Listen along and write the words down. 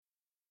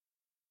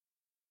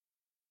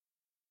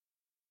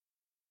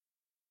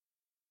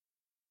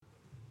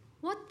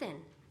What then?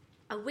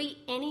 Are we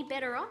any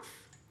better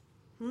off?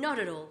 Not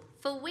at all,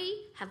 for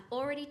we have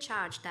already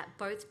charged that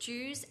both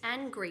Jews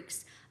and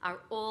Greeks are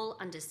all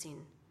under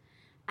sin.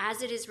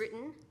 As it is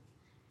written,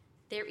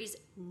 there is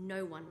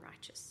no one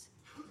righteous,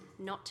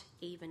 not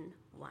even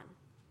one.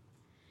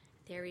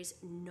 There is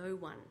no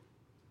one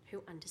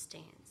who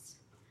understands.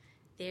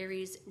 There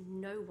is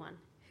no one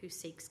who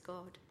seeks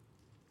God.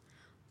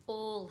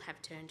 All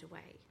have turned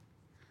away.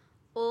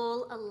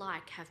 All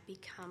alike have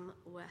become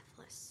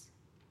worthless.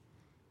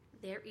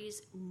 There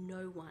is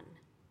no one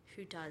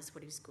who does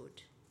what is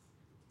good,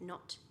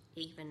 not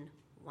even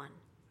one.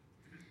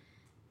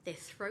 Their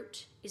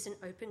throat is an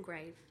open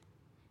grave.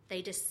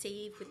 They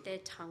deceive with their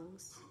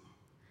tongues.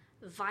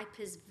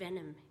 Viper's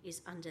venom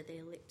is under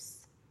their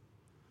lips.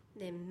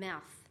 Their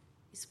mouth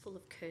is full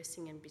of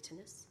cursing and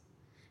bitterness.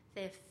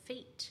 Their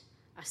feet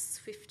are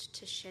swift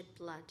to shed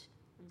blood.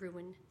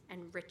 Ruin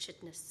and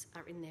wretchedness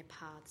are in their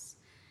paths,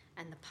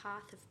 and the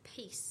path of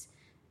peace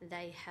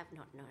they have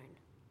not known.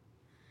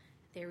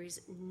 There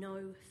is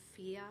no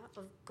fear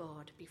of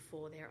God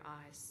before their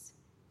eyes.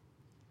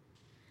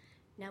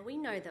 Now we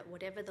know that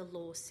whatever the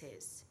law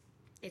says,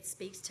 it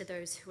speaks to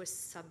those who are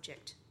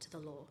subject to the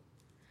law,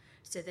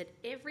 so that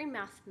every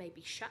mouth may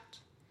be shut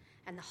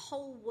and the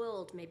whole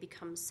world may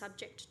become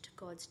subject to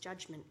God's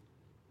judgment.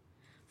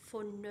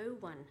 For no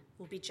one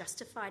will be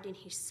justified in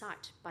his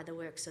sight by the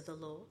works of the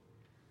law,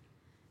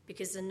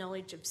 because the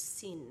knowledge of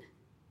sin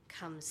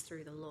comes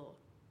through the law.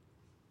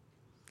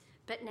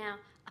 But now,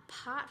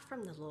 apart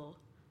from the law,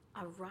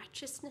 a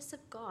righteousness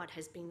of God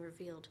has been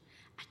revealed,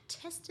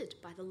 attested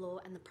by the law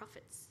and the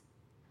prophets.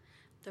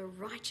 The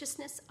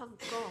righteousness of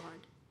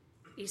God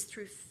is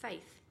through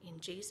faith in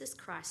Jesus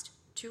Christ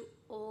to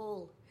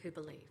all who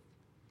believe,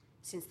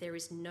 since there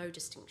is no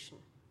distinction.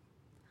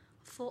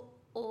 For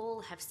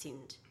all have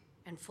sinned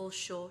and fall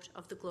short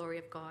of the glory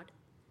of God.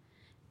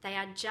 They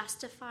are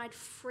justified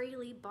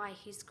freely by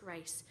his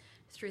grace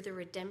through the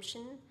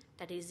redemption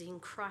that is in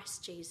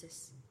Christ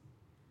Jesus.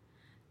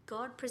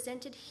 God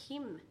presented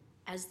him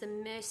as the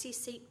mercy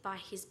seat by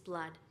his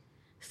blood,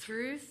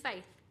 through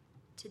faith,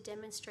 to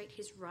demonstrate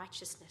his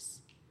righteousness,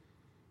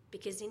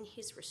 because in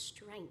his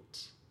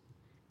restraint,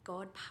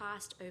 God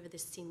passed over the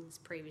sins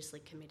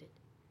previously committed.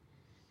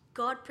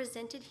 God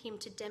presented him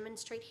to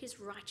demonstrate his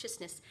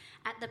righteousness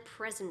at the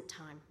present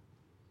time,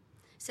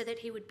 so that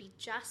he would be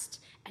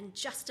just and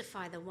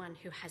justify the one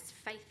who has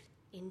faith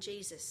in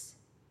Jesus.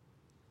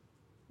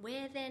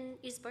 Where then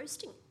is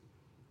boasting?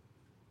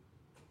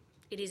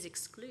 It is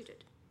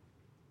excluded.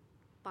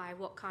 By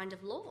what kind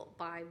of law?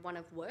 By one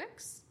of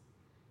works?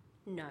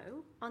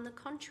 No, on the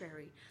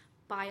contrary,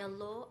 by a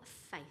law of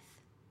faith.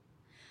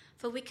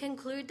 For we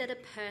conclude that a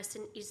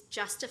person is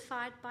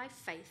justified by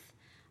faith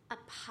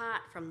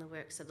apart from the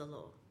works of the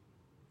law.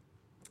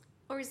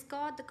 Or is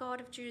God the God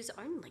of Jews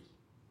only?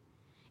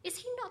 Is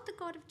he not the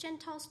God of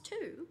Gentiles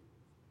too?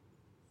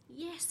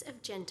 Yes,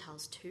 of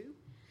Gentiles too,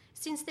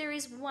 since there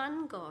is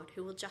one God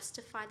who will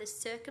justify the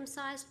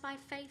circumcised by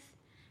faith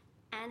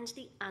and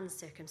the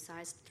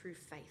uncircumcised through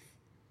faith.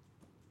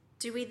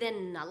 Do we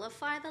then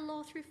nullify the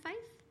law through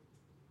faith?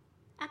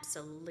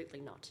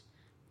 Absolutely not.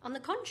 On the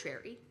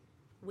contrary,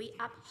 we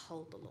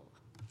uphold the law.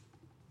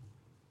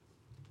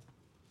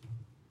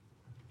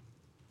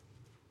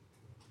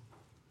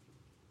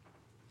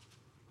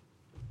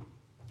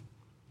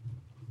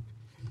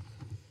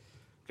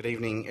 Good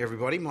evening,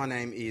 everybody. My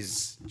name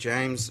is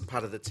James,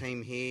 part of the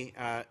team here.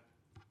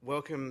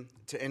 Welcome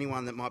to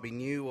anyone that might be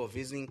new or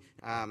visiting.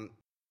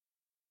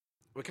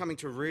 We're coming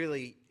to a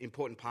really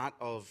important part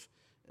of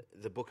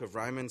the book of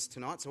Romans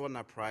tonight, so why don't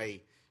I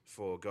pray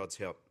for God's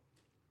help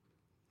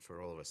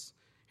for all of us.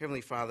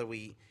 Heavenly Father,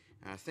 we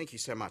thank you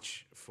so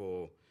much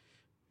for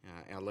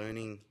our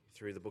learning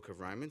through the book of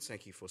Romans.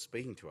 Thank you for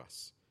speaking to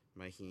us,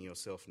 making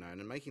yourself known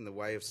and making the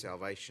way of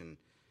salvation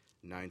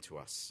known to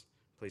us.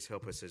 Please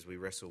help us as we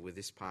wrestle with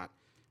this part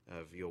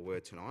of your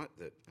word tonight,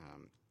 that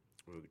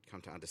we would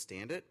come to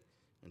understand it,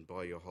 and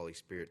by your Holy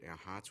Spirit our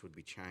hearts would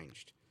be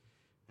changed,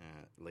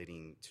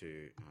 leading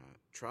to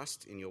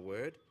trust in your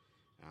word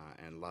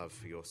and love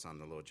for your Son,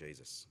 the Lord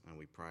Jesus. And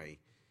we pray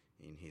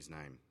in his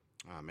name.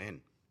 Amen.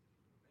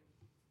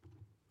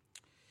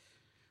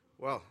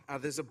 Well,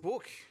 there's a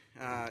book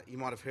you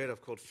might have heard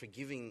of called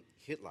Forgiving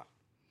Hitler.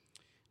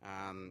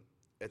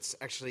 It's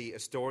actually a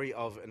story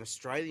of an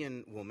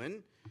Australian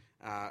woman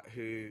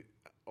who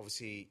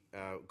obviously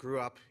grew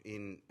up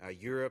in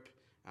Europe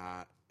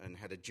and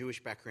had a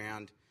Jewish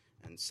background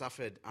and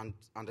suffered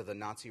under the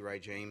Nazi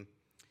regime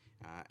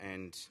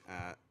and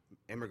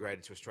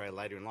emigrated to Australia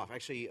later in life.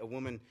 Actually, a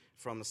woman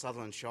from the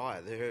Sutherland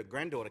Shire. Her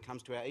granddaughter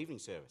comes to our evening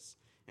service.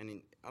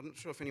 And I'm not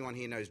sure if anyone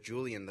here knows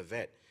Julian the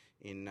vet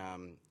in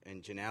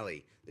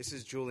Janelli. This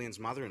is Julian's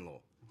mother-in-law.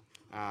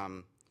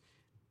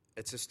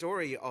 It's a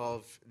story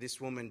of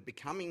this woman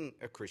becoming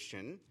a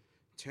Christian,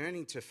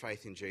 turning to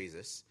faith in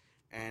Jesus,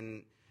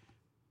 and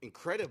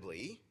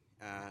incredibly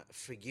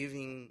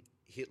forgiving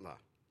Hitler.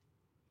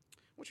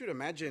 I want you to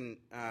imagine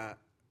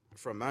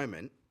for a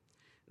moment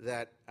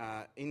that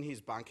in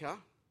his bunker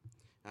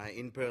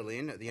in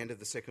Berlin at the end of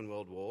the Second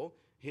World War,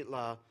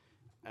 Hitler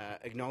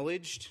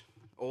acknowledged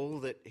all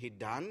that he'd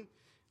done,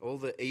 all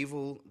the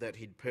evil that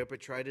he'd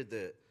perpetrated,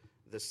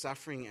 the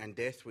suffering and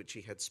death which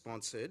he had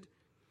sponsored,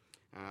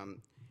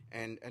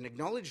 and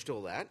acknowledged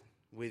all that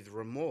with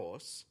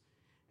remorse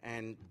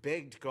and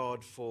begged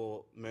God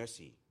for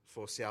mercy,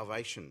 for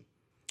salvation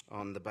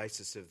on the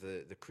basis of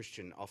the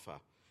Christian offer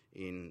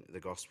in the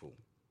gospel.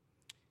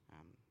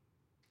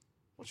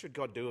 What should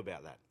God do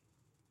about that?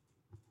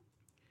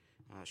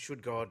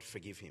 Should God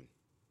forgive him?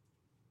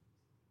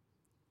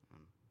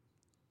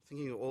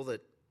 Thinking of all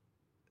that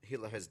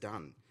Hitler has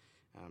done,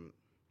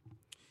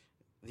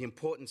 the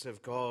importance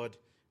of God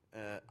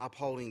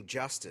upholding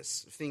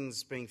justice,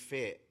 things being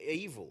fair,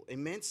 evil,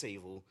 immense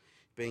evil,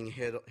 being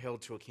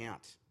held to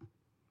account.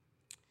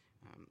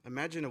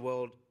 Imagine a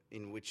world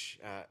in which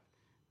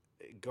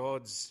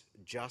God's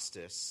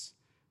justice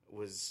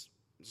was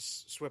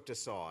swept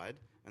aside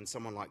and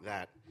someone like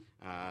that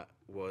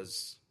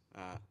was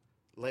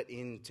let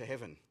into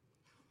heaven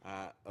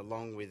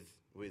along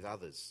with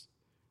others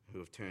who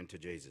have turned to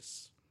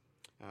Jesus.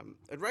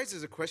 It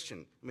raises a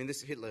question. I mean,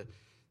 this Hitler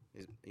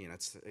is,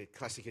 it's a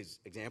classic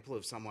example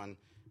of someone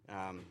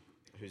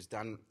who's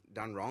done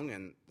wrong,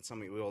 and it's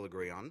something we all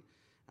agree on.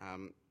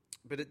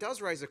 But it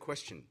does raise a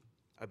question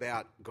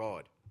about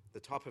God, the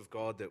type of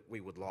God that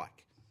we would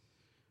like.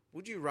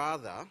 Would you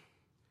rather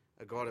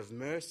a God of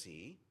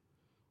mercy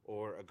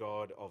or a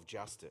God of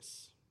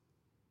justice?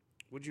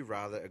 Would you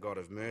rather a God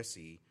of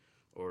mercy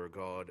or a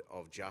God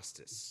of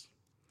justice?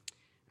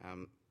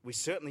 We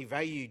certainly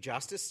value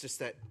justice, just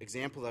that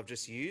example I've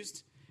just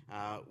used.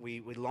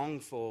 We long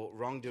for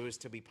wrongdoers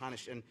to be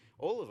punished. And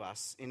all of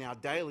us in our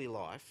daily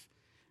life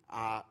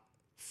are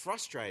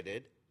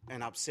frustrated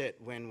and upset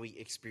when we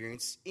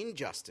experience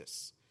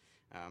injustice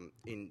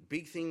in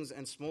big things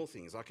and small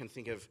things. I can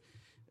think of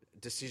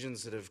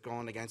decisions that have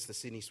gone against the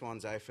Sydney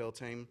Swans AFL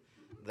team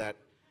that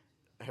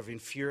have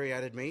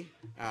infuriated me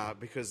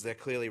because they're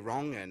clearly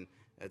wrong and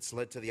it's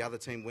led to the other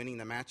team winning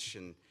the match.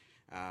 And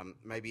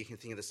maybe you can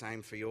think of the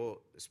same for your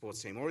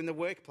sports team. Or in the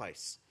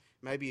workplace,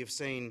 maybe you've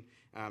seen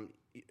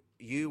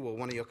you or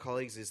one of your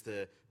colleagues is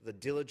the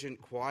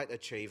diligent, quiet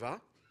achiever,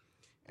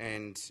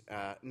 and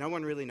no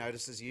one really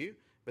notices you,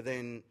 but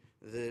then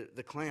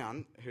the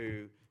clown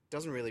who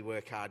doesn't really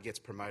work hard gets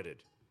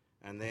promoted,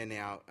 and they're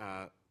now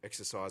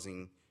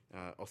exercising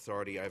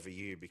authority over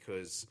you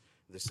because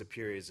the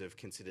superiors have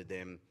considered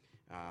them,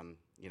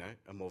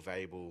 a more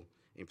valuable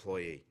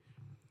employee.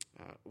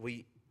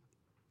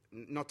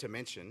 Not to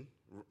mention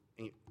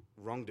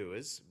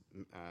wrongdoers,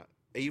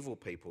 evil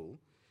people,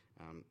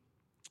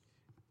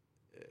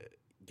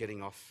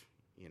 getting off,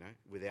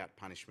 without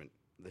punishment,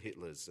 the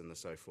Hitlers and the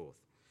so forth.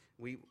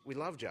 We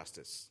love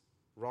justice,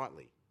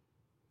 rightly.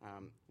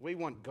 We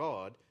want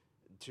God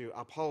to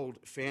uphold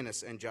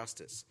fairness and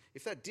justice.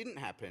 If that didn't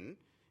happen,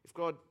 if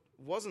God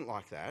wasn't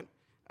like that,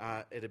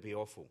 it'd be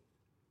awful.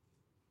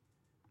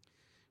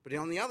 But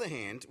on the other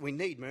hand, we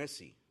need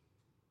mercy,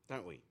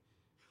 don't we?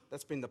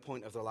 That's been the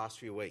point of the last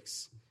few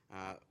weeks.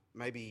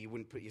 Maybe you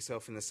wouldn't put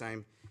yourself in the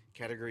same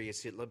category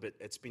as Hitler, but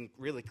it's been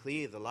really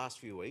clear the last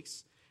few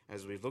weeks,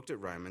 as we've looked at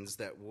Romans,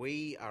 that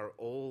we are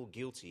all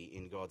guilty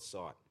in God's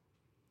sight.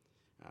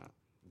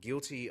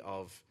 Guilty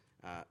of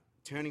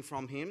turning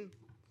from him,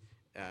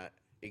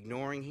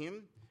 ignoring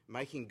him,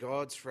 making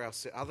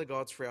other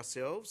gods for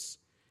ourselves.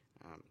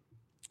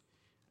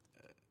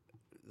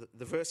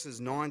 The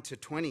verses 9 to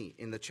 20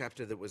 in the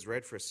chapter that was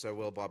read for us so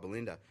well by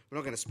Belinda, we're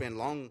not going to spend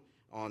long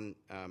on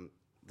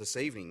this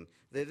evening.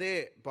 They're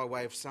there by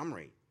way of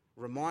summary,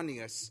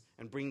 reminding us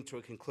and bringing to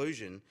a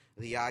conclusion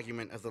the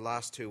argument of the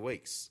last 2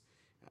 weeks.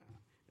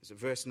 So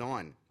verse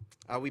 9,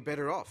 are we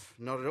better off?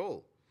 Not at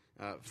all.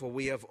 For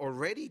we have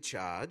already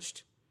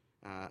charged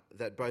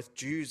that both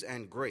Jews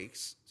and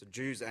Greeks, so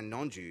Jews and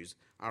non-Jews,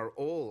 are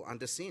all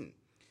under sin.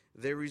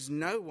 There is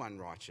no one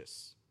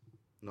righteous,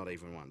 not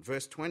even one.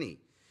 Verse 20,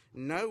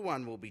 no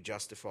one will be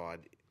justified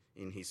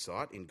in his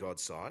sight, in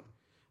God's sight,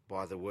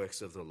 by the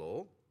works of the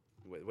law,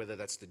 whether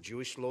that's the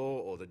Jewish law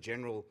or the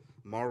general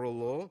moral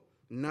law.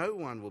 No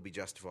one will be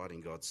justified in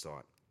God's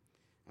sight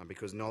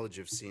because knowledge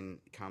of sin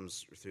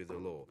comes through the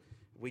law.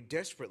 We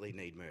desperately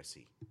need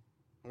mercy.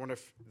 I wonder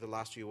if the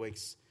last few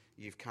weeks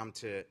you've come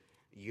to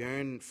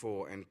yearn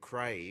for and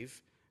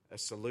crave a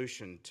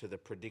solution to the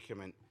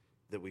predicament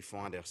that we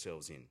find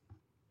ourselves in.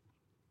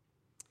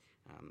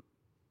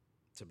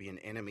 To be an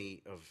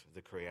enemy of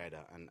the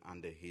Creator and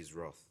under his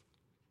wrath.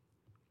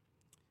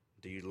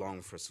 Do you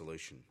long for a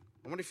solution?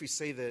 I wonder if you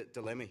see the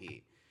dilemma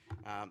here.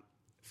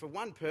 For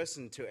one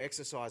person to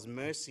exercise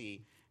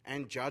mercy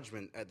and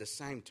judgment at the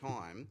same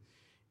time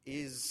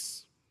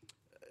is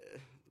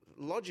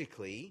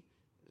logically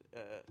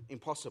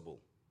impossible.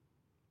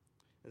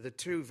 The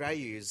two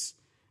values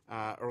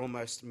are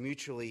almost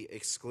mutually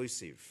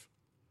exclusive.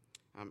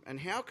 And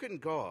how can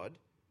God,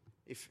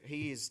 if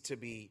he is to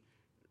be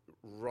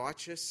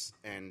righteous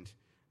and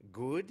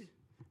good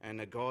and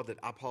a God that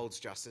upholds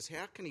justice,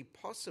 how can he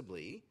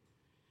possibly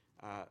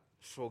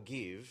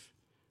forgive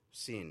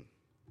sin?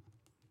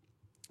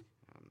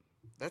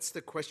 That's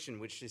the question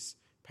which this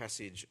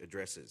passage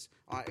addresses.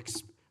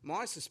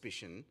 My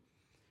suspicion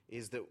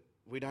is that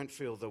we don't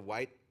feel the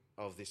weight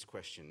of this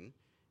question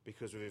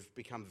because we've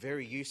become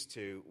very used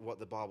to what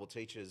the Bible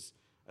teaches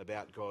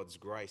about God's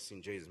grace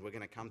in Jesus. We're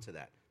going to come to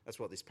that. That's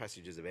what this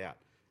passage is about.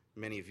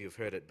 Many of you have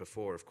heard it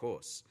before, of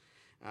course.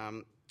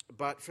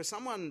 But for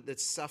someone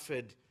that's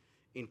suffered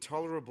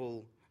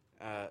intolerable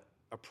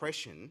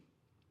oppression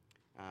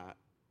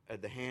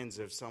at the hands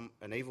of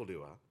an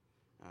evildoer,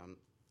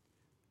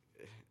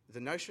 the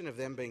notion of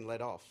them being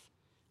let off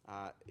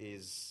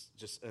is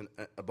just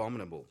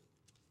abominable.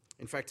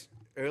 In fact,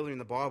 earlier in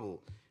the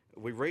Bible,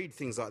 we read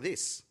things like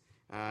this.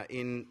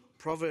 In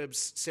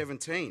Proverbs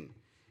 17,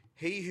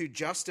 he who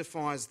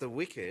justifies the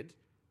wicked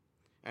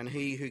and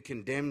he who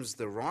condemns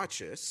the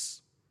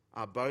righteous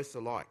are both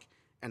alike,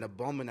 an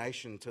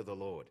abomination to the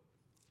Lord.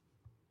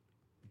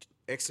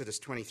 Exodus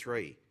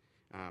 23,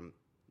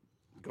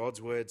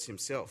 God's words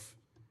himself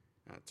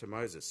to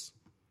Moses,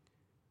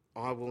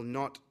 I will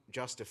not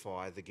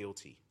justify the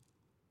guilty.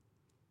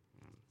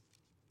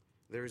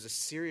 There is a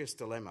serious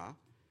dilemma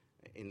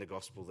in the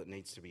gospel that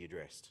needs to be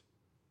addressed.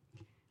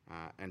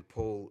 And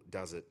Paul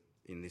does it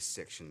in this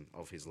section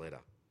of his letter.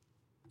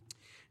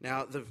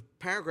 Now, the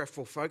paragraph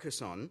we'll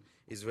focus on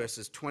is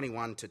verses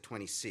 21 to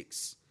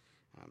 26.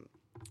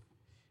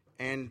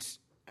 And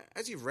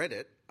as you've read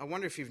it, I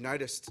wonder if you've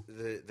noticed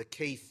the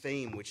key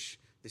theme which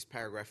this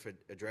paragraph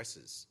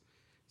addresses.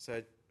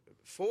 So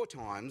 4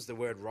 times the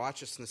word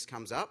righteousness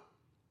comes up,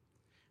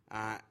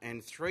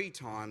 and 3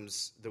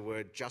 times the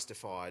word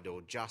justified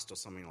or just or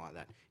something like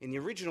that. In the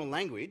original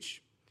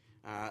language,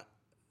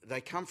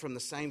 they come from the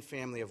same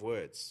family of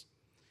words.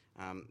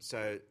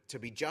 So to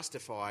be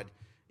justified,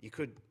 you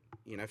could,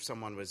 if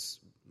someone was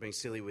being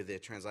silly with their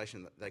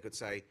translation, they could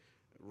say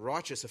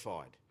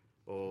righteousified,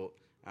 or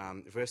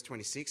verse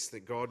 26,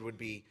 that God would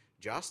be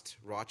just,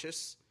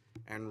 righteous,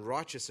 and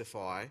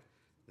righteousify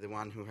the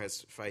one who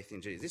has faith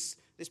in Jesus.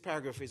 This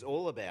paragraph is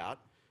all about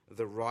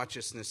the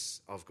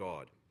righteousness of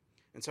God.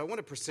 And so I want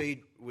to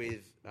proceed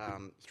with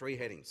 3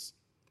 headings.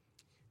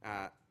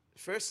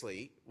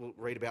 Firstly, we'll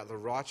read about the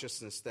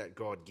righteousness that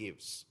God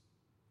gives.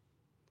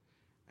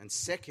 And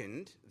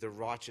second, the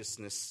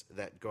righteousness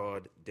that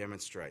God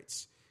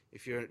demonstrates.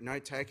 If you're a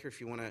note taker,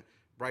 if you want to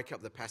break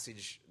up the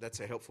passage, that's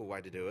a helpful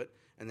way to do it.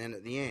 And then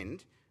at the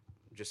end,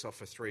 just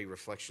offer 3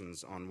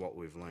 reflections on what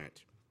we've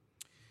learnt.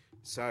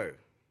 So,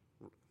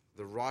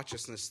 the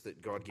righteousness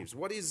that God gives.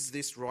 What is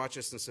this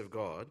righteousness of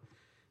God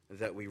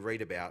that we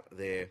read about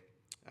there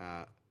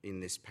in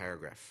this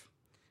paragraph?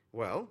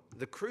 Well,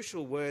 the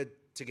crucial word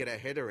to get our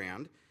head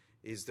around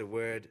is the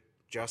word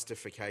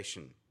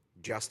justification,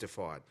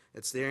 justified.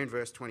 It's there in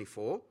verse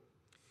 24.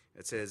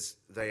 It says,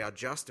 they are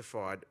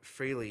justified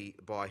freely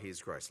by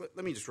his grace.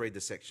 Let me just read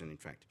the section, in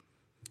fact.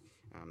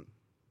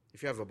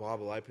 If you have a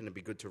Bible open, it'd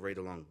be good to read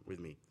along with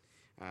me.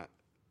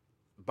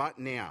 But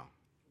now,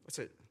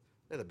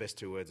 they're the best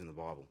 2 words in the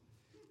Bible.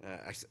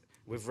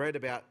 We've read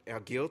about our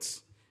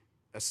guilt,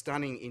 a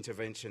stunning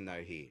intervention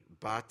though here.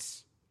 But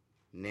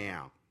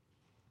now.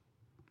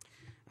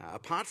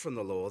 Apart from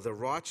the law, the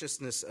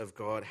righteousness of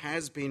God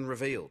has been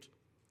revealed,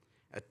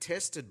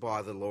 attested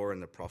by the law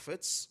and the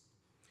prophets.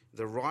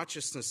 The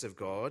righteousness of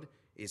God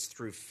is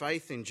through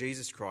faith in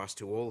Jesus Christ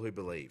to all who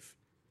believe,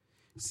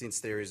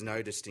 since there is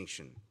no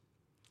distinction.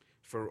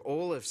 For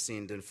all have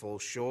sinned and fall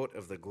short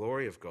of the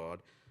glory of God.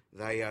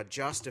 They are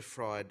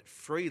justified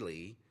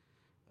freely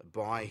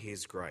by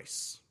his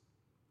grace.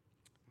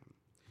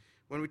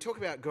 When we talk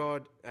about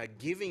God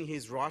giving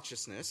his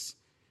righteousness,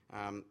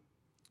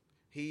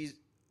 he's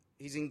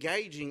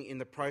engaging in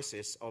the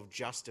process of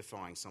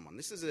justifying someone.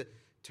 This is a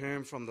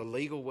term from the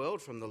legal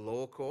world, from the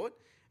law court,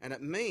 and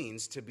it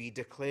means to be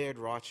declared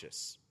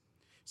righteous.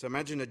 So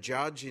imagine a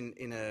judge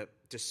in a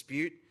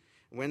dispute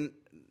when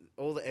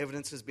all the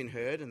evidence has been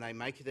heard and they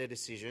make their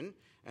decision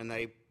and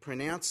they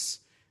pronounce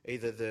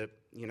either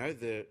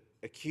the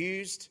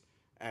accused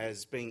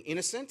as being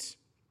innocent,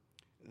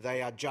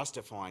 they are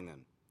justifying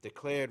them,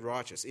 declared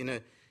righteous. In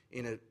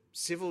a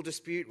civil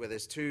dispute where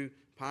there's 2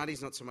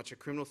 parties, not so much a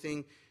criminal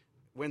thing,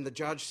 when the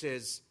judge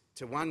says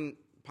to one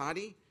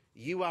party,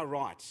 you are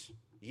right,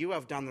 you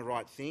have done the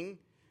right thing,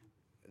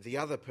 the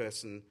other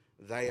person,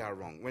 they are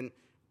wrong.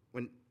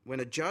 When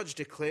a judge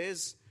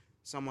declares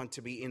someone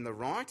to be in the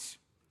right,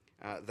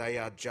 they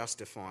are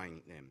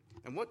justifying them.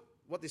 And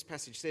what this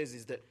passage says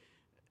is that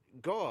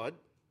God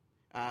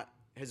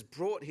has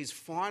brought his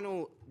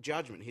final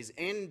judgment, his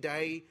end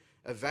day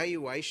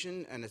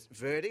evaluation and a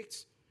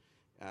verdict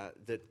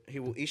that he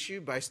will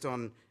issue based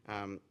on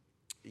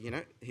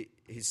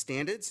his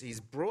standards. He's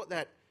brought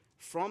that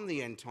from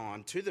the end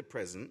time to the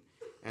present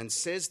and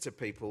says to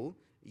people,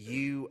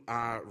 you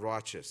are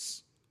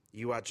righteous,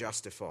 you are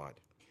justified.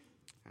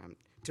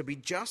 To be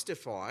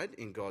justified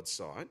in God's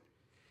sight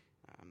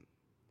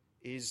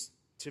is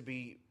to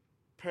be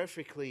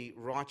perfectly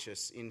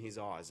righteous in his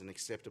eyes and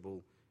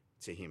acceptable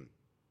to him.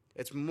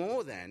 It's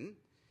more than,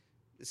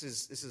 this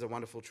is a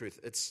wonderful truth,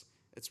 it's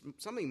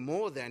something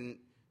more than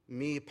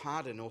mere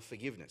pardon or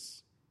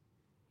forgiveness.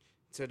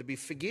 So to be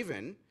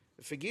forgiven,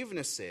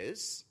 forgiveness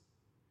says,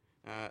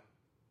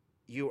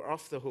 you are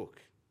off the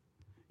hook.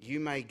 You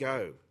may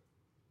go.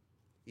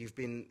 You've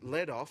been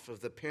let off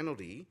of the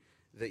penalty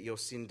that your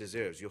sin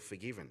deserves. You're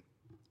forgiven.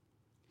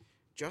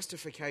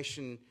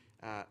 Justification,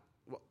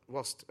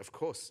 whilst of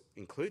course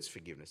includes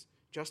forgiveness,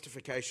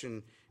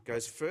 justification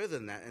goes further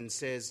than that and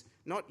says,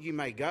 not you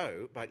may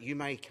go, but you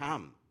may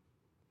come.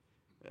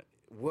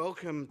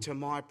 Welcome to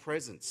my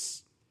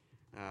presence.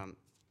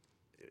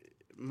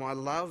 My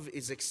love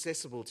is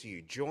accessible to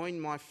you.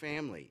 Join my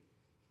family.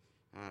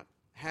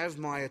 Have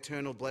my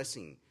eternal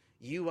blessing.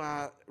 You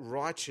are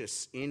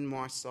righteous in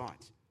my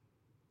sight.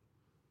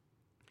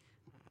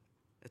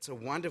 It's a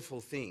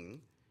wonderful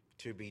thing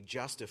to be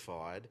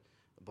justified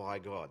by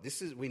God.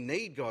 We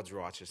need God's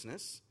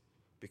righteousness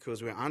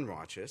because we're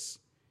unrighteous,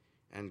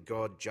 and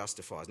God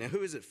justifies. Now,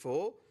 who is it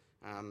for?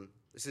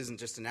 This isn't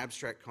just an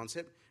abstract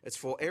concept. It's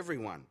for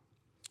everyone.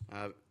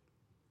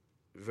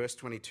 Verse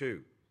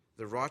 22,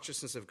 the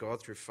righteousness of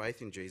God through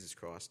faith in Jesus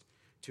Christ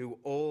to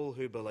all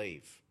who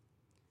believe,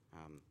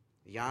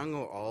 young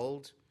or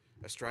old,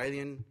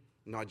 Australian,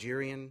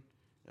 Nigerian,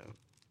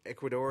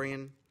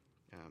 Ecuadorian,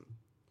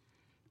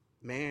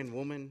 man,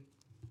 woman.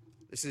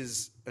 This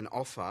is an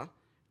offer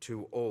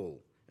to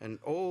all. And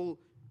all,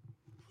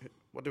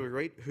 what do we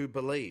read? Who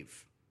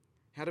believe.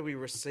 How do we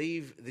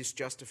receive this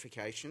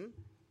justification?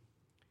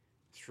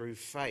 Through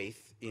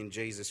faith in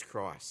Jesus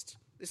Christ.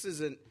 This is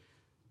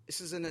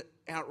an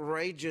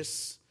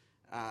outrageous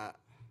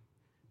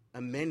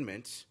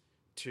amendment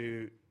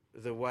to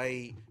the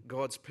way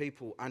God's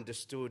people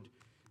understood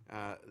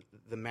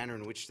the manner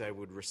in which they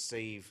would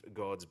receive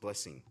God's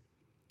blessing.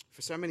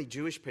 For so many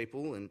Jewish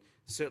people, and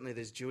certainly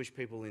there's Jewish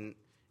people in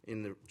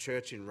the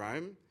church in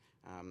Rome,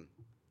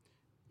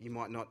 you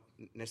might not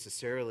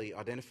necessarily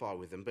identify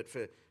with them, but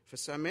for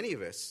so many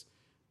of us,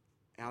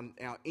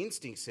 our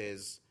instinct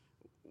says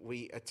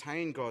we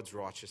attain God's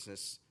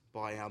righteousness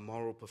by our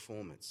moral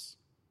performance.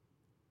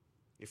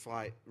 If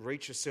I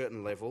reach a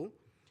certain level,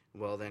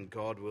 well, then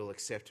God will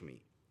accept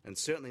me. And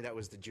certainly that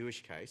was the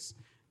Jewish case.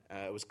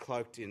 It was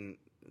cloaked in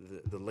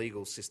the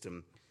legal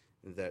system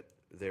that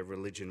their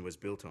religion was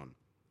built on.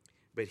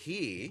 But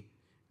here,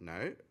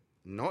 no,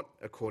 not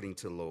according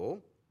to law,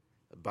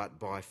 but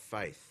by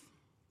faith.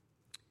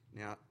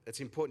 Now, it's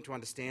important to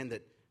understand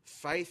that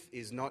faith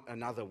is not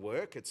another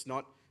work. It's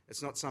not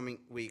something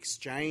we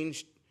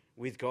exchange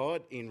with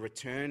God in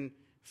return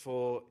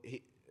for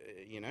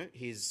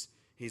His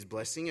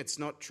blessing. It's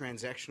not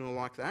transactional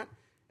like that.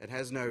 It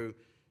has no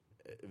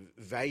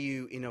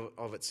value in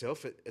of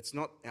itself. It's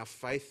not our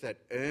faith that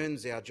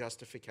earns our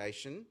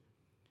justification.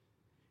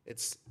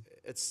 It's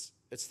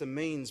the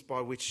means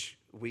by which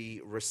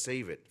we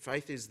receive it.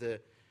 Faith is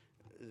the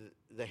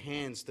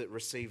hands that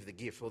receive the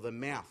gift, or the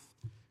mouth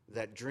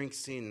that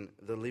drinks in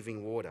the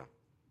living water.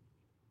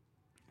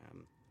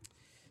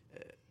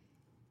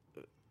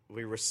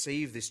 We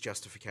receive this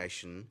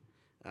justification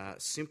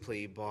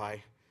simply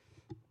by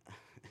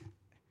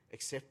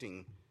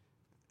accepting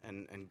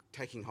and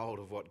taking hold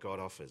of what God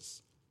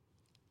offers.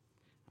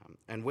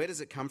 And where does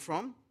it come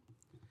from?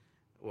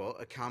 Well,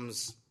 it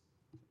comes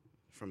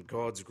from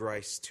God's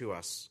grace to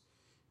us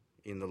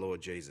in the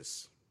Lord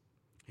Jesus.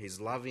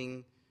 His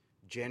loving,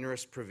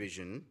 generous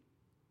provision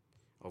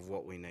of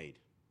what we need.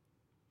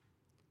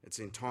 It's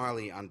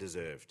entirely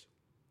undeserved.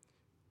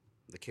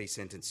 The key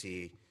sentence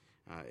here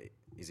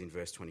is in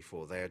verse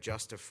 24. They are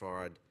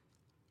justified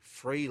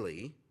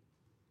freely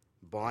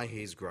by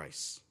His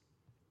grace.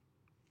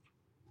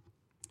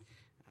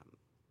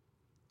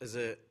 There's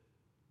a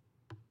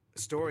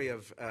story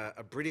of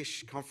a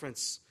British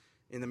conference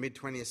in the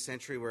mid-20th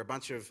century where a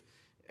bunch of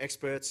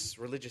experts,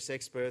 religious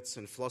experts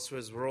and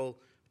philosophers were all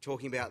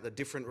talking about the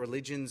different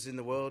religions in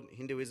the world,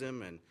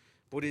 Hinduism and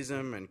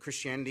Buddhism and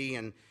Christianity,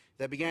 and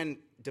they began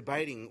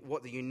debating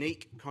what the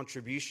unique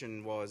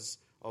contribution was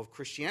of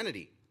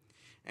Christianity.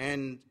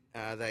 And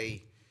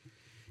they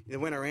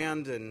went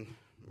around and,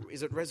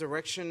 is it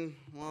resurrection?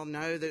 Well,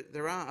 no,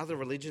 there are other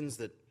religions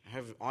that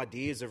have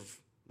ideas of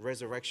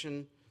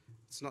resurrection.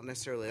 It's not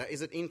necessarily that.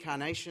 Is it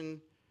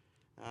incarnation?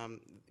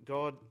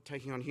 God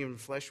taking on human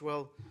flesh?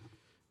 Well,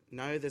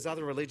 no, there's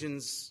other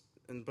religions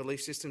and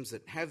belief systems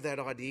that have that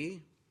idea.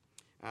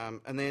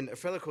 And then a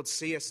fellow called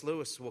C.S.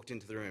 Lewis walked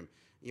into the room.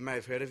 You may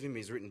have heard of him.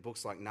 He's written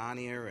books like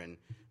Narnia and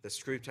the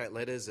Screwtape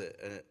Letters,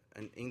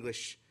 an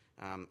English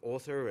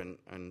author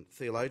and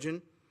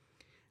theologian.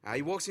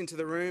 He walks into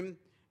the room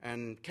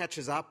and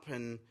catches up,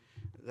 and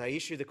they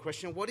issue the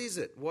question, what is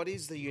it? What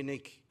is the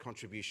unique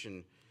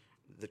contribution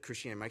that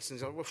Christianity makes? And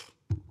he's like, well,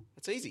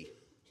 it's easy.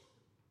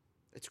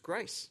 It's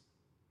grace.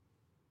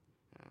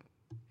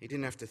 He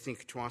didn't have to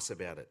think twice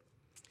about it.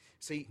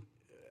 See,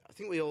 I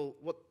think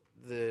what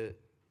the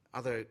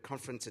other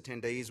conference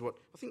attendees,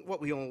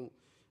 what we all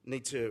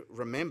need to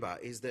remember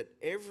is that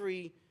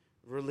every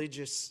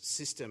religious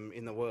system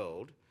in the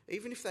world,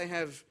 even if they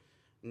have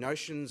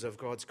notions of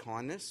God's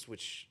kindness,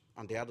 which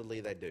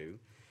undoubtedly they do,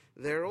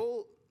 they're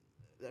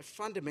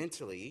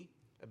fundamentally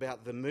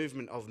about the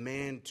movement of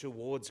man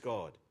towards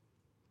God.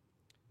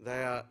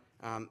 They are.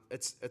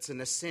 It's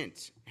an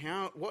ascent.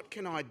 What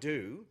can I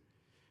do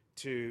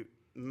to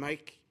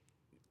make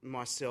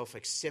myself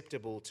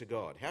acceptable to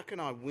God? How can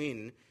I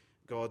win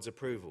God's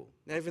approval.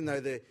 Now, even though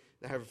they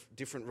have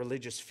different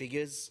religious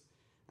figures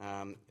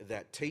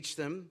that teach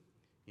them,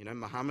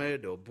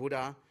 Muhammad or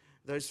Buddha,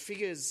 those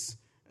figures,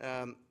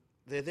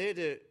 they're there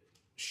to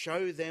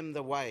show them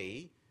the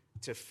way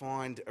to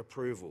find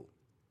approval.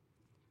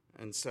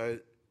 And so,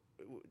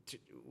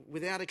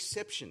 without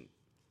exception,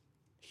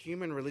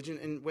 human religion,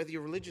 and whether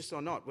you're religious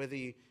or not, whether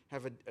you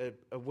have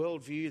a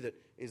worldview that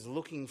is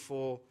looking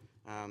for,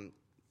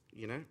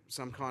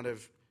 some kind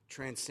of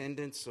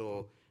transcendence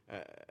or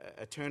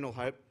eternal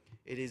hope,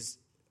 it is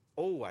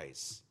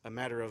always a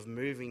matter of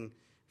moving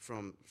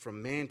from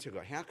man to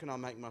God. How can I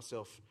make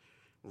myself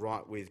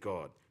right with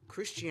God?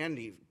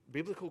 Christianity,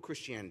 biblical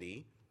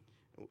Christianity,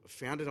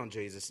 founded on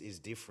Jesus, is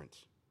different.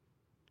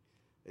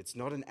 It's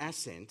not an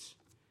ascent,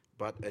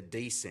 but a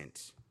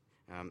descent.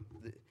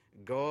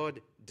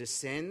 God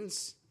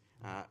descends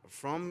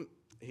from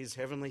his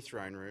heavenly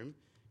throne room,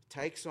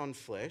 takes on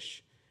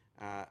flesh,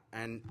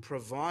 and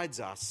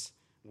provides us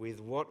with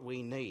what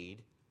we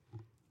need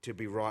to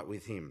be right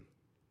with him.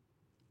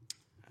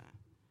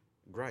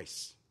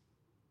 Grace.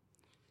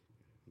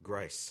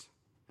 Grace.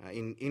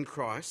 In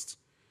Christ,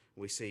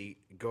 we see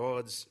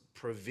God's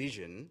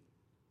provision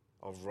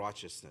of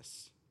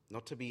righteousness,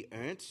 not to be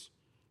earned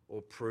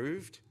or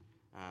proved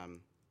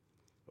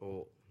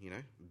or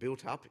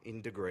built up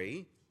in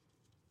degree,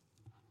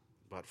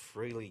 but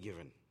freely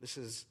given. This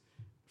is,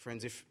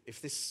 friends,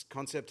 if this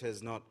concept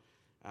has not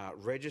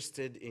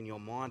registered in your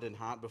mind and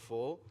heart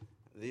before,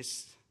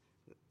 this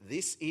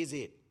is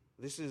it.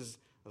 This is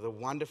the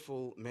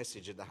wonderful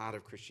message at the heart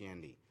of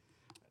Christianity,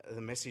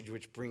 the message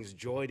which brings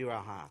joy to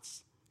our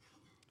hearts.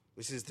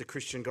 This is the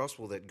Christian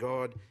gospel, that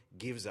God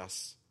gives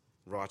us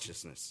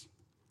righteousness.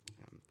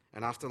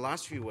 And after the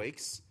last few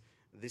weeks,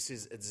 this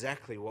is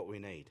exactly what we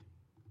need,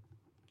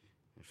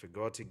 for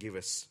God to give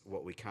us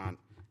what we can't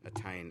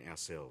attain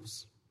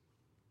ourselves.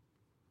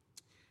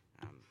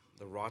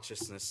 The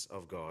righteousness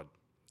of God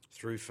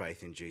through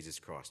faith in Jesus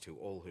Christ to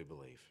all who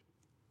believe.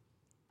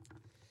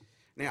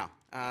 Now,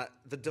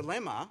 the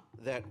dilemma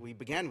that we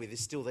began with is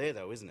still there,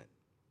 though, isn't it?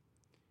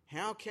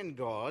 How can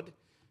God,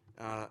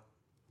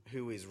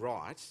 who is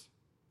right,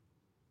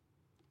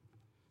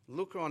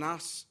 look on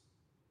us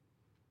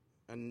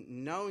and,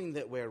 knowing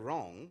that we're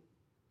wrong,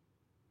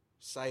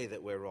 say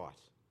that we're right?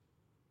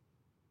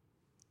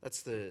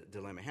 That's the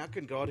dilemma. How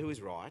can God, who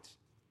is right,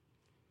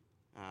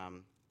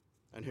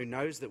 and who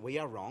knows that we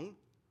are wrong,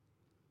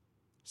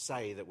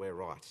 say that we're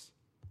right?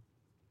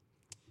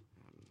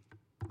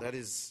 That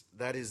is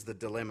the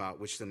dilemma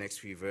which the next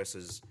few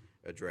verses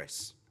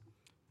address.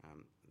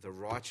 The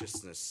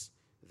righteousness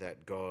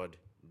that God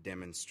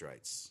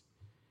demonstrates.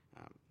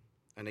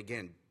 And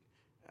again,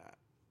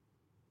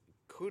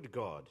 could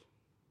God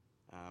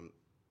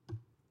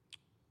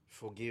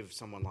forgive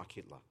someone like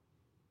Hitler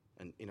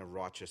and in a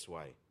righteous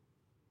way?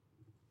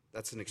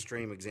 That's an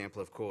extreme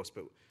example, of course,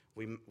 but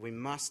we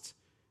must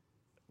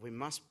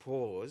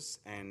pause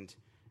and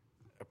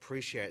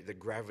appreciate the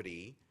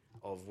gravity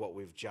of what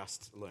we've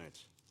just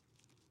learnt.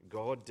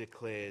 God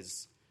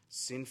declares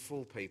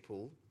sinful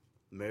people,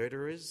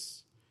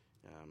 murderers,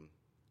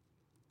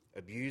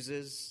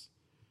 abusers,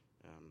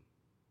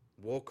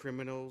 war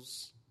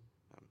criminals,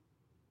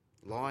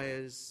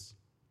 liars,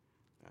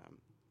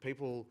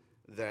 people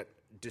that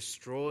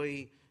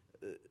destroy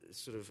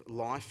sort of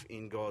life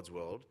in God's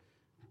world,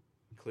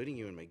 including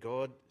you and me.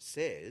 God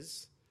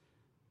says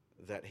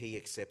that he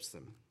accepts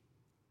them.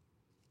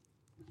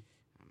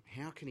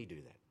 How can he do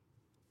that?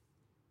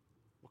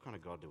 What kind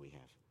of God do we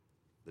have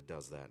that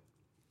does that?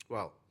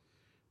 Well,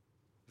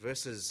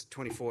 verses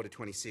 24 to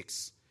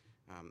 26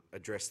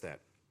 address that.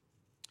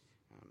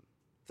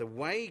 The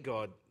way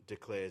God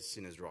declares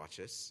sinners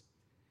righteous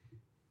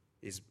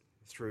is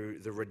through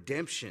the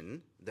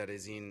redemption that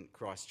is in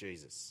Christ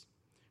Jesus.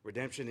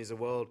 Redemption is a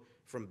world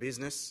from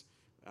business,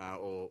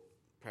 or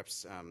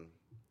perhaps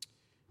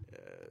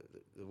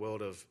the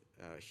world of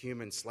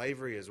human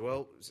slavery as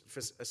well.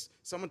 For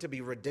someone to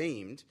be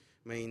redeemed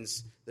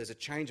means there's a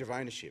change of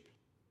ownership.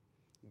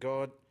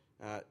 God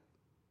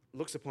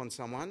looks upon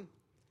someone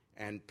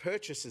and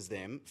purchases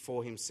them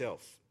for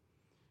himself.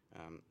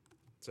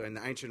 So in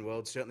the ancient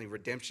world, certainly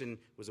redemption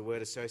was a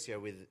word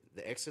associated with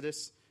the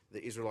Exodus,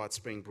 the Israelites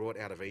being brought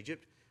out of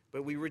Egypt.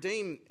 But we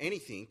redeem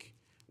anything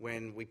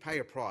when we pay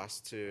a price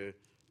to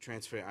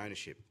transfer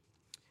ownership.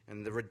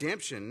 And the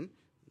redemption,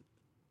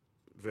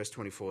 verse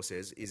 24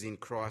 says, is in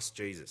Christ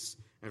Jesus.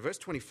 And verse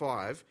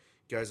 25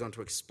 goes on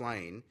to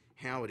explain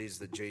how it is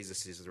that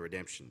Jesus is the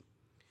redemption.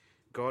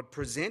 God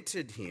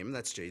presented him,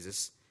 that's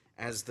Jesus,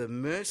 as the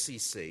mercy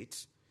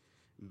seat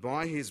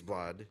by his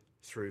blood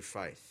through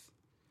faith.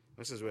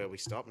 This is where we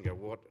stop and go,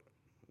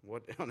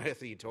 what on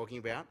earth are you talking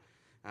about?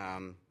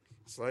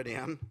 Slow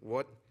down.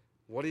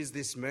 What is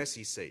this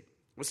mercy seat?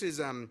 This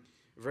is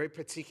very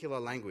particular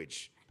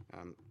language.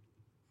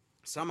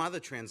 Some other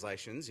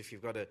translations, if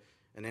you've got an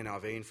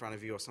NIV in front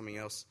of you or something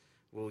else,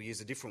 will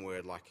use a different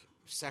word like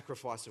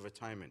sacrifice of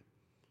atonement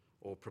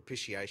or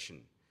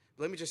propitiation.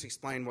 But let me just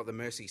explain what the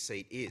mercy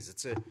seat is.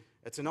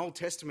 It's an Old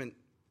Testament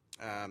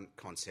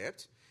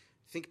concept.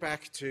 Think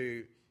back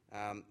to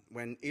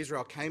when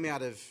Israel came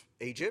out of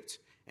Egypt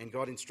and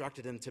God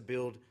instructed them to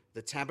build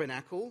the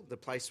tabernacle, the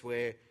place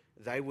where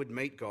they would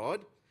meet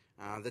God.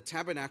 The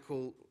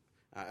tabernacle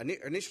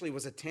initially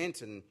was a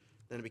tent and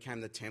then it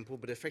became the temple,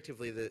 but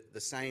effectively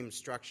the same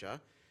structure.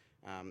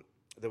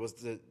 There was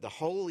the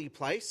holy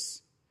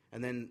place,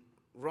 and then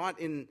right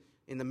in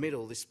the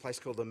middle, this place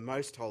called the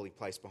most holy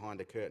place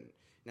behind a curtain.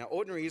 Now,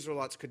 ordinary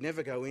Israelites could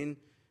never go in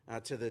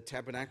to the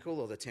tabernacle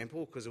or the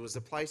temple because it was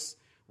the place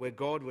where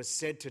God was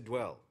said to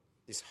dwell.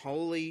 This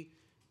holy,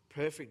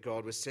 perfect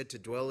God was said to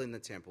dwell in the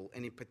temple,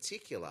 and in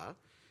particular,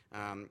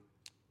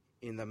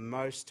 in the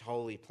most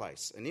holy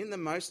place. And in the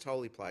most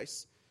holy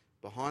place,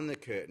 behind the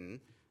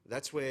curtain,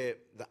 that's where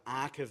the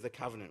Ark of the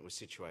Covenant was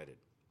situated.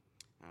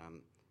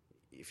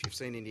 If you've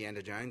seen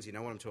Indiana Jones, you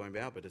know what I'm talking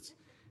about, but it's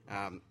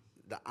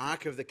the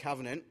Ark of the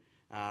Covenant,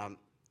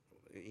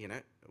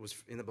 it was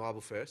in the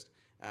Bible first.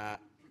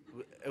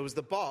 It was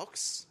the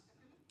box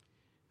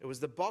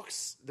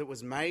that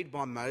was made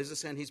by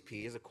Moses and his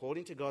peers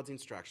according to God's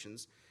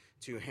instructions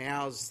to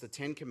house the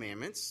Ten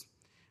Commandments,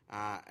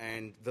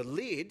 and the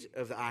lid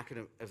of the Ark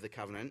of the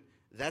Covenant,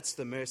 that's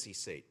the mercy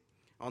seat.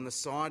 On the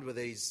side were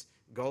these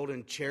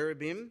golden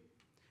cherubim,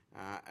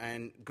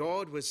 and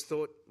God was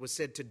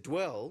said to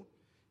dwell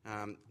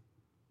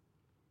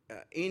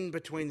in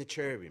between the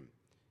cherubim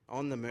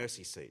on the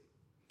mercy seat.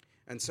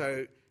 And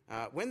so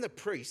when the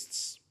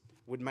priests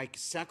would make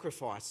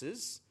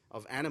sacrifices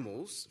of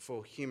animals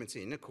for human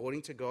sin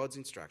according to God's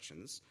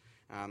instructions,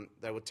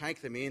 they would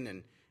take them in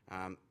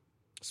and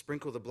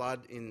sprinkle the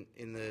blood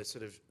in the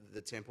sort of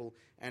the temple,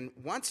 and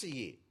once a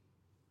year,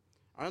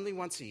 only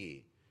once a year,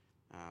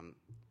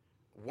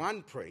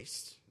 one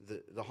priest,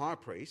 the high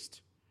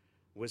priest,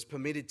 was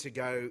permitted to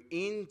go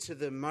into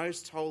the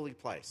most holy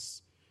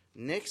place,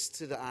 next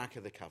to the Ark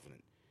of the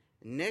Covenant,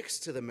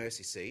 next to the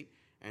mercy seat,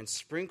 and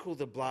sprinkle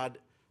the blood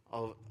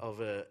of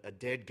a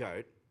dead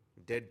goat,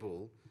 dead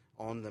bull,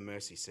 on the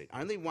mercy seat.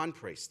 Only one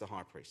priest, the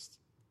high priest,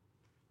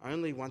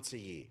 only once a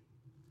year.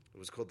 It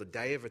was called the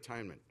Day of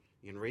Atonement.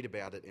 You can read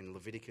about it in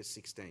Leviticus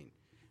 16.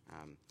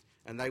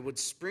 And they would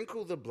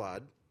sprinkle the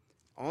blood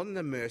on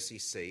the mercy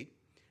seat,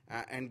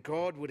 and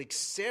God would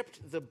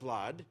accept the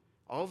blood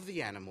of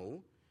the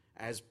animal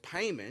as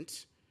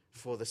payment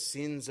for the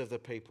sins of the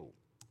people.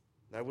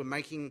 They were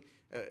making,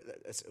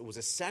 it was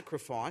a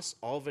sacrifice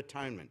of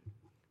atonement,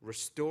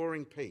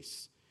 restoring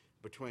peace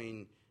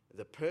between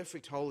the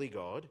perfect holy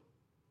God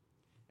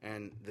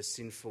and the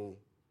sinful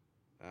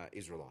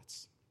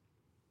Israelites.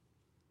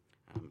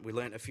 We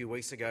learnt a few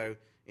weeks ago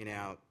in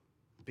our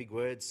Big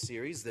Words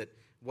series that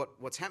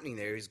what's happening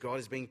there is God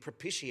is being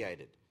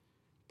propitiated.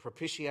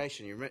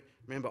 Propitiation. You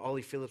remember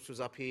Ollie Phillips was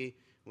up here.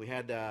 We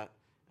had a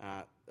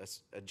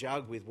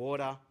jug with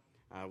water,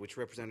 which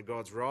represented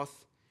God's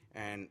wrath,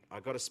 and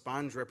I got a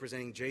sponge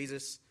representing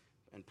Jesus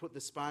and put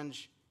the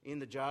sponge in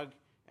the jug,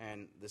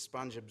 and the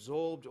sponge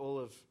absorbed all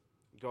of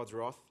God's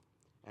wrath,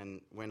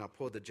 and when I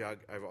poured the jug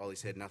over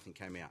Ollie's head, nothing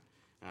came out.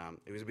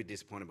 He was a bit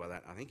disappointed by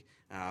that, I think,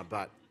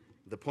 but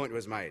the point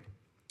was made.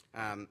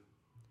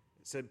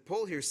 So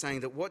Paul here is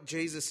saying that what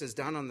Jesus has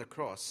done on the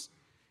cross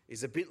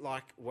is a bit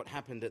like what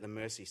happened at the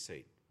mercy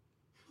seat,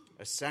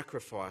 a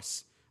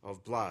sacrifice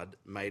of blood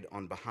made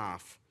on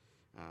behalf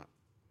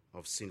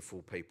of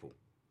sinful people.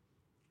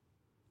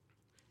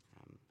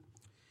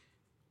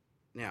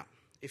 Now,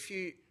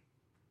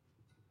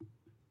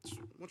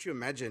 once you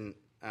imagine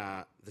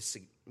come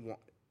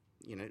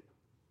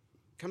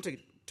to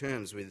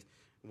terms with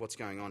what's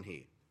going on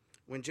here.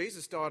 When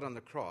Jesus died on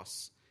the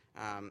cross,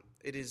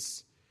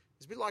 it's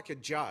a bit like a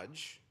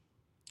judge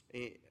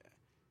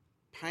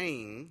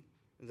paying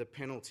the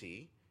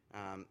penalty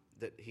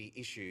that he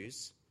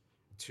issues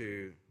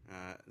to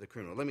the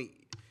criminal. Let me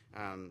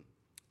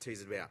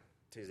tease it out.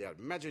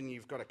 Imagine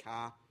you've got a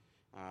car.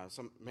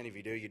 Many of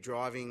you do. You're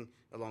driving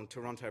along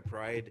Toronto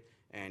Parade,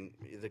 and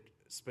the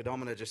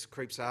speedometer just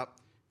creeps up,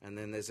 and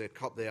then there's a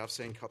cop there. I've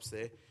seen cops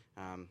there,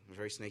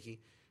 very sneaky,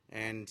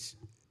 and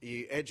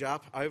you edge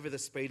up over the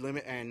speed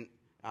limit, and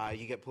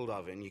you get pulled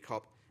over, and you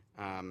cop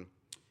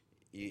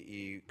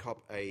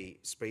a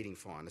speeding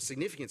fine, a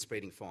significant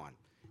speeding fine.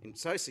 And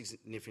so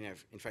significant,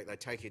 in fact, they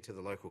take you to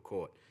the local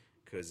court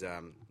because,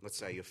 let's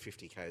say you're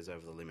 50 k's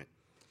over the limit.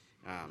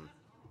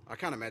 I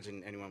can't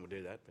imagine anyone would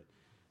do that, but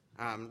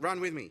run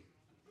with me.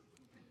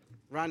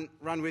 Run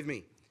with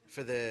me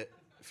for the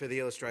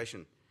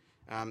illustration.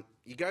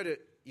 You go to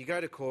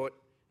court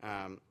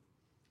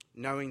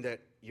knowing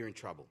that you're in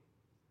trouble.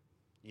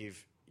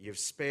 You've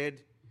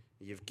sped.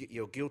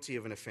 You're guilty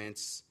of an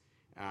offence.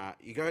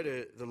 You go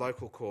to the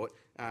local court.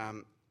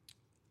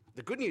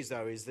 The good news,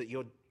 though, is that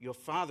your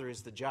father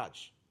is the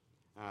judge,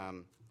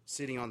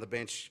 sitting on the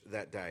bench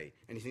that day.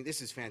 And you think,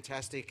 this is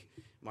fantastic.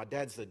 My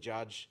dad's the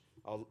judge.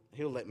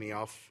 He'll let me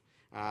off.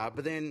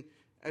 But then,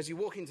 as you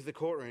walk into the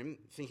courtroom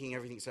thinking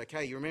everything's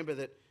okay, you remember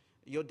that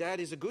your dad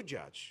is a good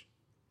judge.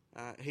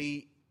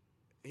 He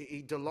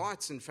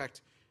delights, in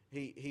fact,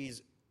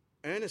 he's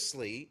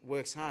earnestly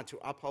works hard to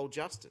uphold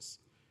justice.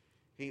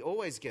 He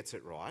always gets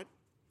it right.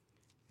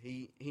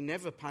 He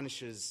never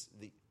punishes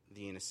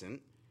the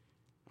innocent.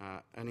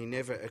 and he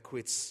never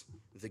acquits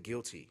the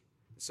guilty.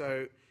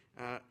 So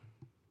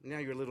now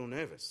you're a little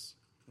nervous.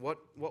 What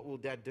will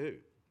Dad do?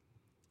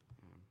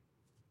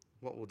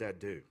 What will Dad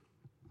do?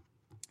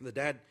 The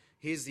dad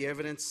hears the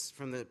evidence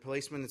from the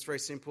policeman. It's very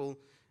simple.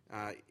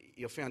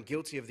 You're found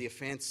guilty of the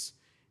offence,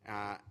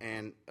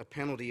 and a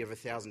penalty of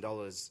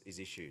 $1,000 is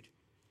issued.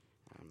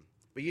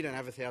 But you don't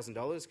have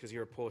 $1,000 because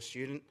you're a poor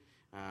student.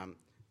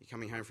 You're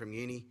coming home from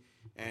uni,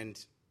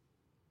 and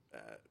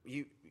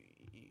you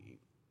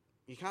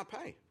can't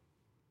pay.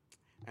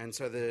 And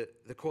so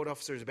the court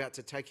officer is about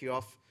to take you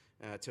off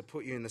to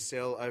put you in the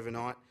cell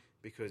overnight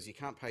because you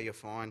can't pay your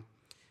fine.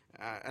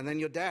 And then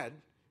your dad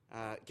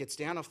gets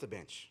down off the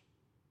bench,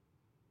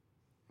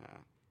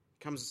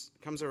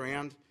 comes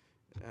around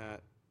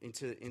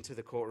into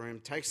the courtroom,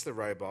 takes the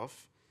robe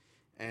off,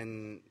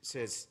 and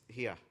says,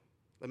 "Here,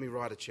 let me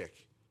write a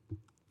cheque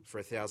for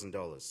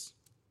 $1,000.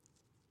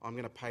 I'm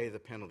going to pay the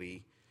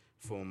penalty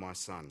for my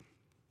son."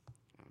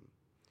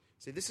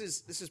 See, this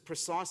is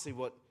precisely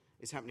what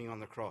is happening on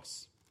the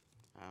cross.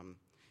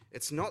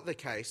 It's not the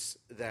case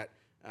that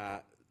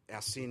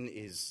our sin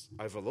is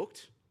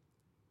overlooked.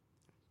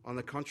 On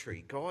the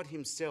contrary, God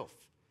himself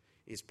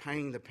is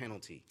paying the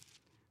penalty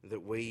that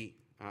we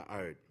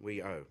owe.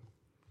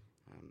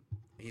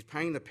 He's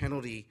paying the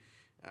penalty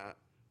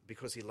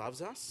because he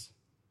loves us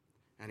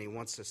and he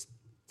wants us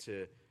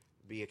to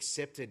be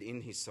accepted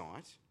in his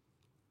sight.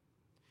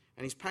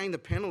 And he's paying the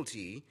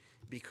penalty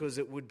because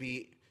it would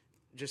be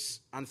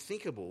just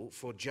unthinkable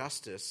for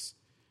justice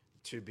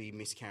to be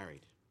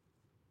miscarried.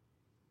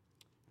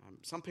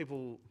 Some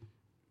people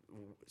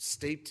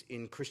steeped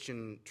in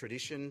Christian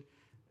tradition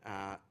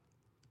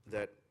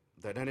that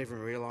they don't even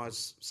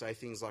realise say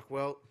things like,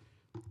 well,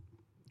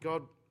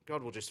 God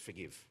will just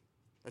forgive.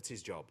 That's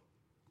his job.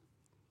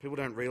 People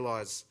don't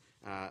realise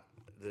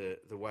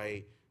the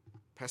way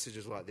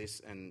passages like this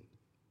and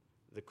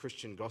the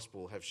Christian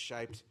gospel have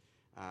shaped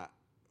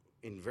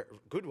in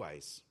good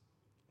ways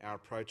our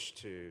approach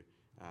to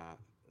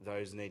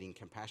those needing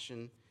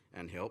compassion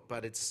and help.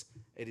 But it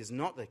is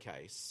not the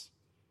case,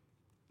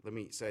 let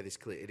me say this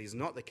clear, it is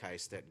not the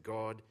case that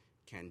God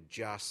can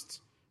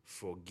just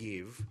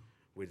forgive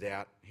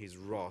without his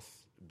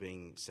wrath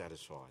being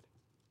satisfied.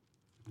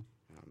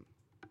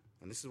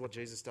 And this is what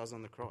Jesus does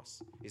on the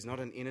cross. He's not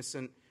an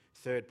innocent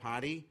third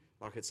party,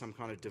 like it's some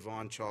kind of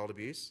divine child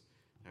abuse.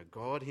 Now,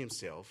 God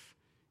himself,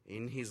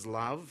 in his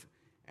love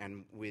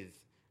and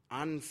with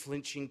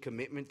unflinching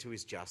commitment to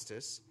his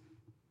justice,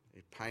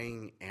 is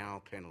paying our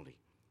penalty.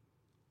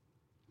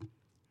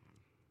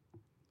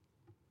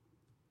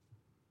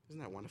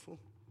 Isn't that wonderful?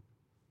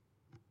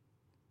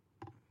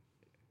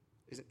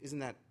 Isn't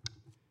that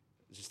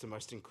just the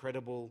most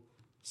incredible,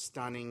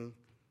 stunning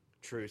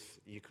truth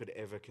you could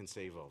ever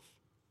conceive of?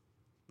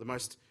 The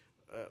most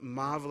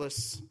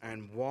marvellous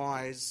and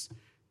wise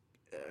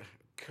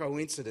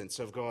coincidence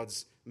of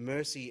God's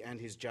mercy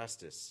and his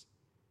justice,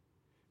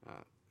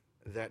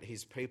 that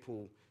his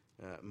people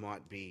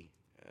might be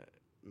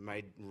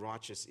made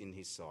righteous in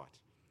his sight,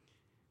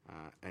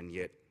 and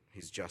yet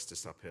his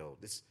justice upheld.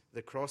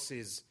 The cross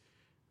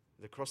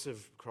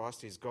of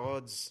Christ is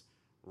God's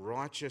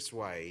righteous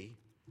way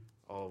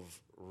of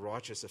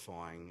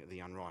righteousifying the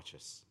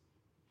unrighteous,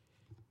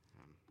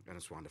 and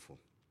it's wonderful.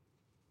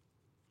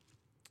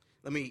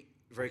 Let me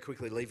very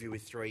quickly leave you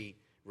with three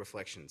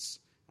reflections.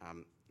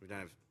 We don't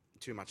have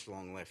too much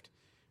long left.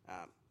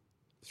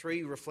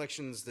 Three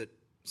reflections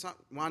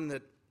one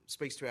that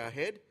speaks to our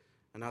head,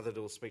 another that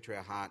will speak to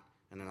our heart,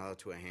 and another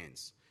to our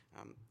hands.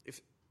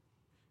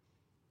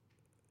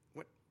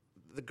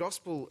 The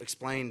gospel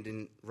explained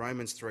in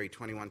Romans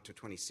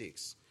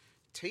 3:21-26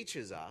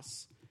 teaches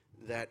us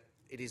that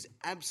it is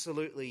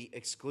absolutely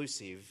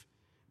exclusive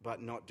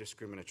but not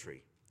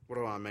discriminatory. What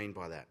do I mean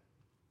by that?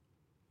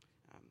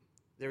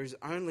 There is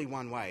only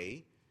one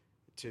way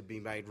to be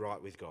made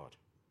right with God,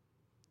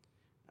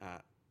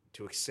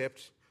 to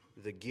accept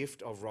the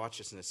gift of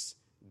righteousness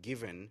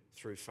given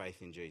through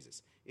faith in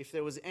Jesus. If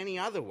there was any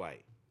other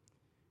way,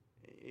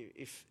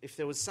 if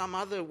there was some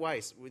other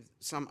way, with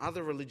some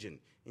other religion,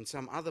 in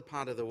some other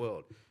part of the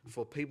world,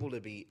 for people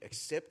to be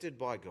accepted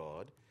by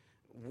God,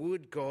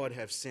 would God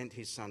have sent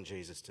his son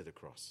Jesus to the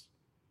cross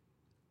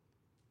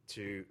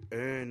to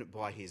earn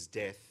by his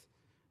death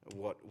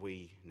what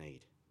we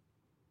need?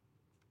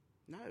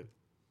 No.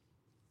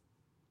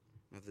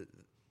 Now,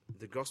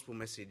 the gospel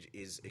message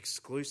is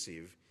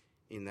exclusive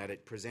in that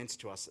it presents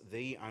to us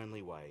the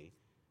only way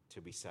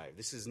to be saved.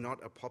 This is not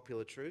a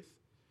popular truth,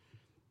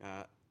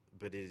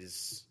 but it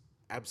is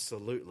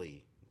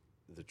absolutely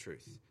the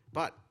truth.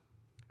 But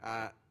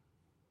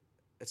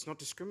it's not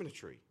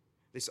discriminatory.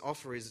 This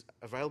offer is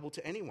available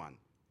to anyone.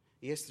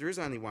 Yes, there is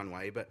only one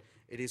way, but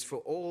it is for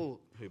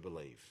all who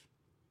believe.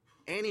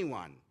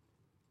 Anyone,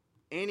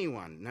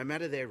 no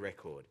matter their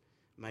record,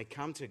 may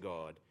come to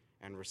God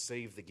and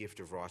receive the gift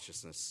of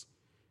righteousness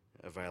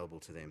available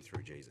to them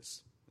through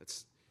Jesus. The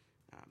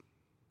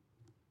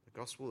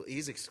gospel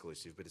is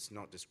exclusive, but it's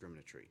not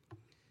discriminatory.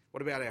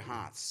 What about our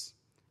hearts?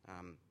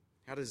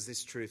 How does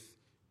this truth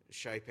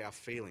shape our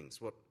feelings?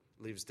 What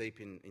lives deep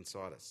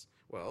inside us?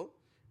 Well,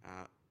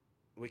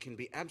 we can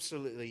be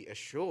absolutely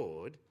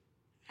assured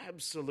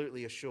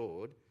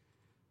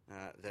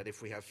that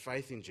if we have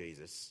faith in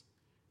Jesus,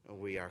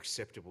 we are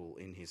acceptable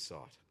in his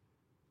sight.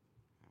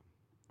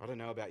 I don't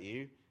know about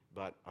you,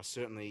 but I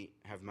certainly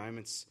have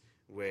moments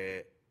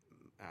where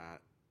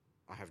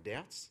I have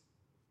doubts.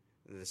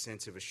 The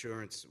sense of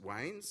assurance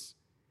wanes.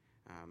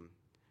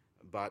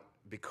 But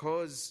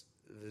because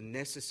the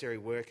necessary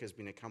work has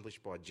been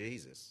accomplished by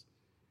Jesus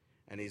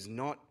and is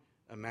not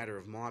a matter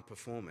of my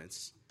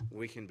performance,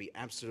 we can be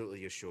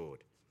absolutely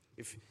assured.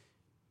 If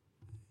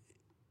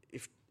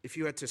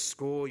you had to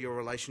score your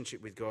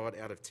relationship with God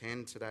out of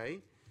 10 today,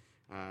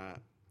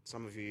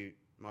 some of you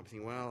might be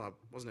thinking, well, I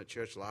wasn't at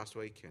church last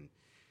week and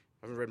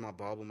I haven't read my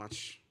Bible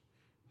much,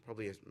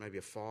 probably maybe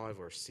a 5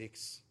 or a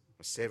 6,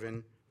 a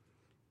 7.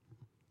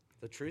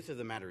 The truth of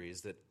the matter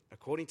is that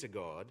according to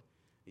God,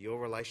 your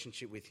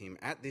relationship with him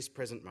at this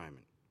present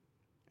moment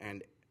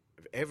and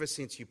ever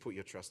since you put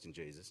your trust in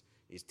Jesus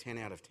is 10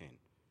 out of 10.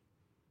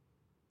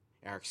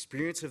 Our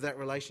experience of that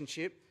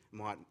relationship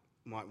might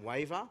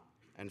waver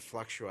and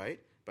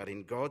fluctuate, but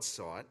in God's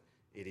sight,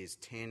 it is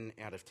 10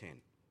 out of 10.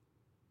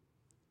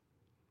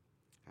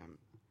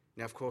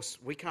 Now, of course,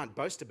 we can't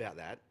boast about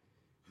that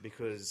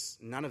because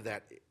none of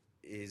that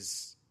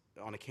is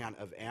on account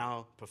of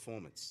our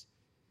performance.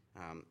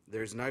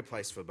 There is no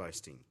place for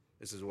boasting.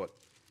 This is what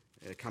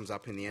comes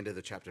up in the end of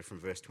the chapter from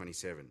verse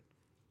 27.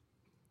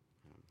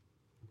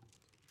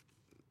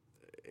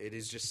 It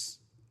is just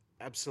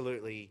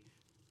absolutely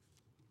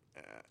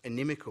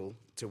inimical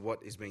to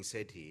what is being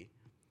said here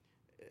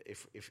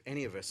if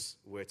any of us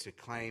were to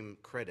claim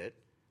credit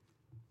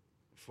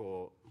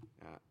for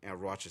our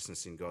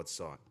righteousness in God's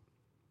sight.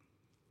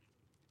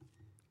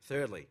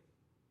 Thirdly,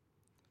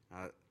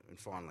 and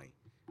finally,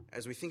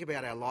 as we think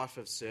about our life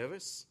of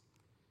service,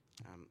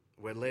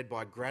 we're led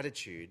by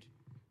gratitude,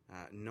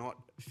 not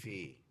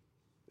fear.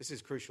 This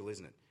is crucial,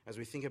 isn't it? As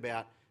we think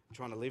about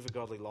trying to live a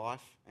godly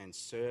life and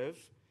serve,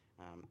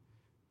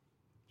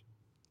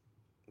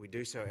 we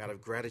do so out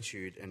of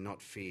gratitude and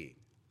not fear.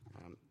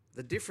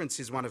 The difference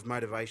is one of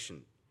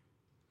motivation.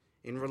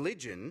 In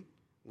religion,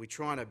 we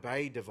try and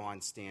obey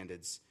divine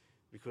standards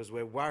because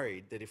we're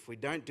worried that if we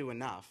don't do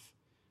enough,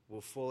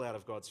 we'll fall out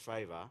of God's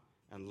favour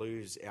and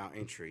lose our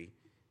entry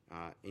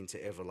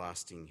into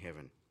everlasting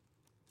heaven.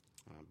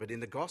 But in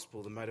the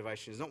gospel, the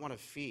motivation is not one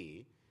of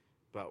fear,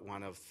 but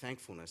one of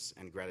thankfulness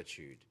and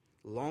gratitude,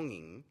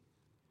 longing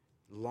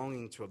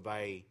to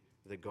obey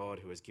the God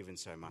who has given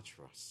so much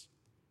for us.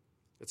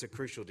 It's a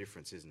crucial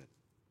difference, isn't it?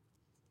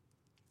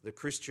 The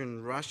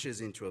Christian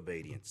rushes into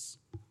obedience,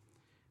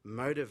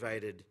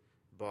 motivated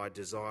by a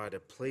desire to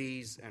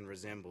please and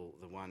resemble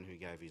the one who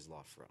gave his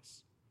life for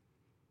us,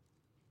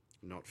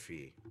 not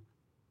fear.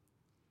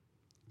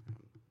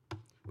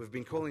 We've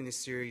been calling this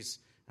series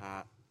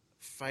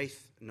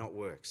Faith, Not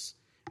Works,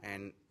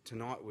 and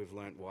tonight we've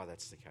learnt why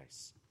that's the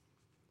case.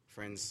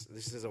 Friends,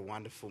 this is a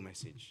wonderful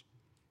message.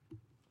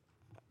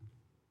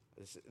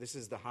 This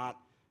is the heart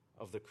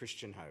of the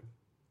Christian hope,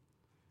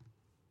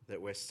 that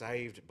we're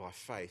saved by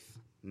faith,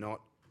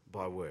 not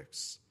by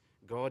works.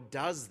 God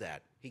does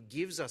that. He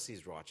gives us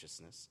his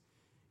righteousness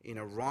in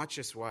a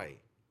righteous way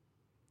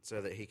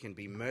so that he can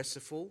be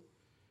merciful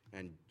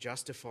and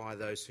justify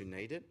those who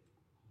need it,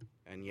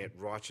 and yet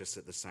righteous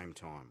at the same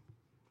time.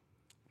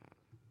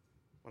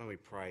 Why don't we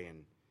pray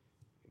and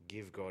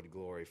give God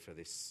glory for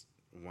this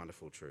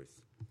wonderful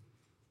truth?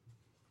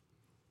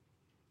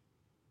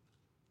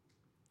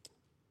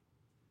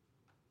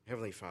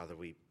 Heavenly Father,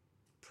 we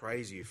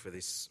praise you for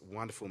this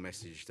wonderful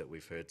message that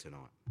we've heard tonight.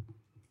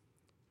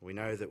 We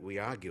know that we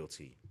are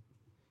guilty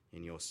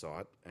in your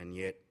sight, and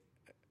yet,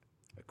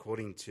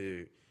 according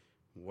to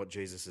what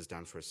Jesus has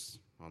done for us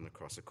on the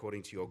cross,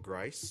 according to your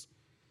grace,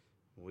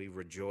 we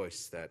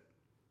rejoice that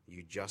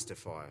you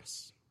justify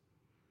us.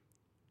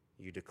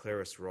 You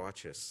declare us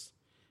righteous.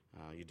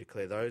 You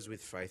declare those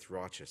with faith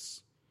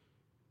righteous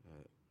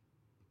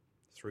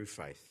through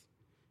faith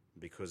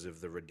because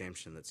of the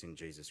redemption that's in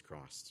Jesus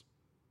Christ.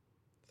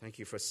 Thank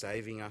you for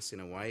saving us in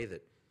a way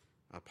that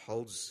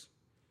upholds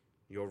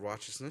your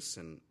righteousness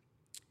and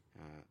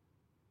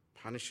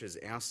punishes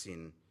our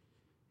sin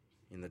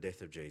in the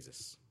death of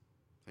Jesus.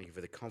 Thank you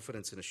for the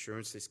confidence and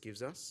assurance this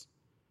gives us.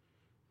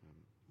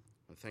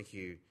 And thank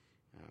you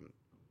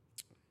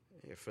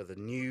for the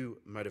new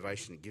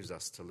motivation it gives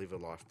us to live a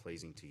life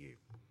pleasing to you.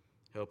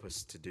 Help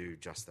us to do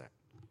just that.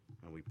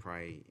 And we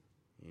pray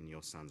in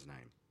your Son's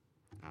name.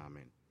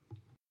 Amen.